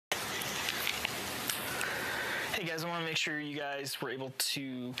Hey guys, I want to make sure you guys were able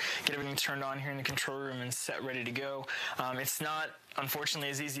to get everything turned on here in the control room and set ready to go. It's not,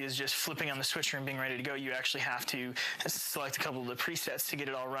 unfortunately, as easy as just flipping on the switcher and being ready to go. You actually have to select a couple of the presets to get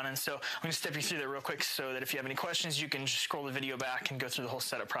it all running. So I'm going to step you through that real quick so that if you have any questions, you can just scroll the video back and go through the whole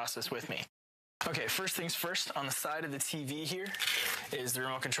setup process with me. Okay, first things first, on the side of the TV here is the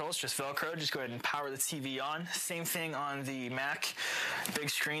remote control. It's just Velcro. Just go ahead and power the TV on. Same thing on the Mac. Big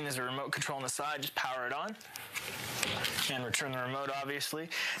screen, there's a remote control on the side. Just power it on and return the remote, obviously.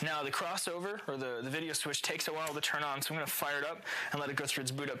 Now, the crossover, or the video switch, takes a while to turn on, so I'm going to fire it up and let it go through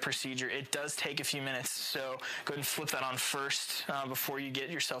its boot up procedure. It does take a few minutes, so go ahead and flip that on first before you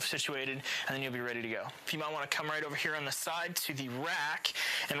get yourself situated, and then you'll be ready to go. You might want to come right over here on the side to the rack,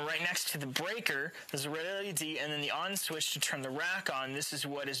 and right next to the breaker, there's a red LED, and then the on switch to turn the rack on. This is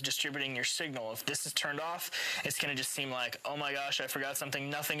what is distributing your signal. If this is turned off, it's going to just seem like, oh my gosh, I forgot something.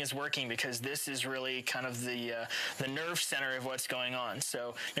 Nothing is working, because this is really kind of the nerve center of what's going on.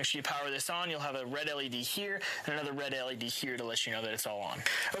 So make sure you power this on. You'll have a red LED here and another red LED here to let you know that it's all on.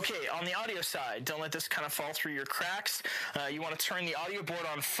 Okay, on the audio side, don't let this kind of fall through your cracks. You want to turn the audio board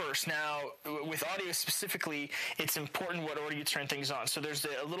on first. Now, with audio specifically, it's important what order you turn things on. So there's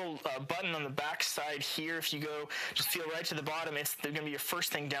a little button on the back side here. If you go, just feel right to the bottom, it's going to be your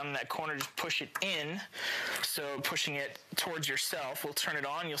first thing down in that corner. Just push it in. So pushing it towards yourself will turn it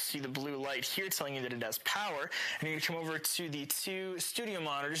on. You'll see the blue light here telling you that it has power. And you're going to come over to the two studio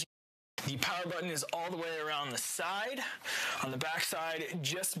monitors. The power button is all the way around the side. On the back side,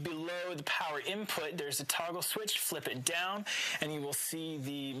 just below the power input, there's a toggle switch. Flip it down, and you will see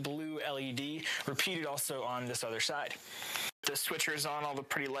the blue LED repeated also on this other side. The switcher is on, all the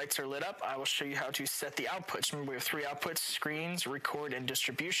pretty lights are lit up. I will show you how to set the outputs. Remember, we have three outputs: screens, record, and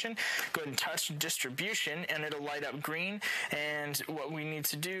distribution. Go ahead and touch distribution, and it'll light up green. And what we need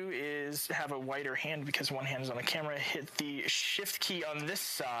to do is have a whiter hand, because one hand is on the camera. Hit the shift key on this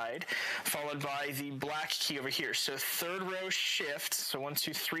side, followed by the black key over here. So third row shift, so 1,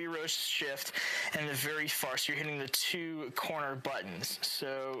 2, 3 rows shift, and the very far, so you're hitting the two corner buttons.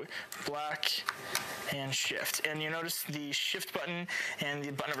 So black and shift. And you notice the shift button and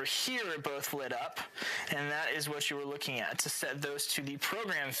the button over here are both lit up, and that is what you were looking at to set those to the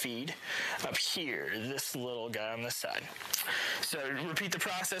program feed up here, this little guy on this side. So repeat the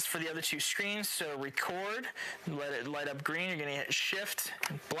process for the other two screens. So record, let it light up green. You're going to hit shift,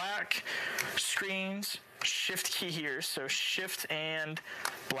 black, screens, shift key here, so shift and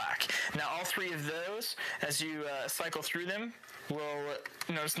black. Now all three of those, as you cycle through them, will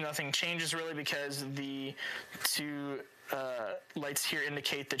notice nothing changes really, because the two lights here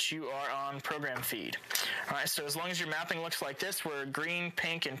indicate that you are on program feed. All right, so as long as your mapping looks like this, where green,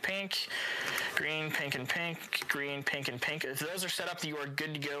 pink, and pink, green, pink, and pink, green, pink, and pink, if those are set up, you are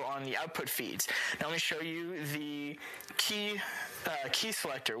good to go on the output feeds. Now let me show you the key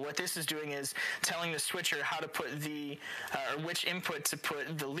selector. What this is doing is telling the switcher how to put the, or which input to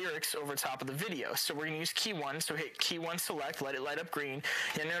put the lyrics over top of the video. So we're going to use key 1, so hit key 1 select, let it light up green.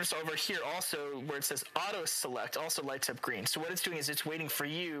 You'll notice over here also where it says auto select also lights up green. So what it's doing is it's waiting for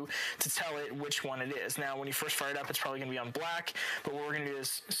you to tell it which one it is. Now when you first fire it up, it's probably going to be on black, but what we're going to do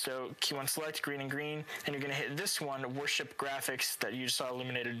is, so key 1 select, green and green, and you're going to hit this one, worship graphics, that you saw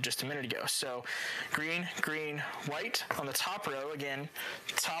illuminated just a minute ago. So green, green, white. On the top row, again,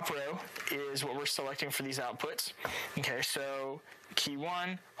 top row is what we're selecting for these outputs. Okay, so key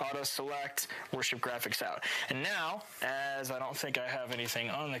 1, auto select, worship graphics out. And now, as I don't think I have anything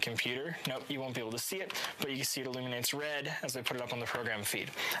on the computer, nope, you won't be able to see it, but you can see it illuminates red as I put it up on the program feed.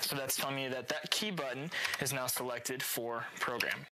 So that's telling me that that key button is now selected for program.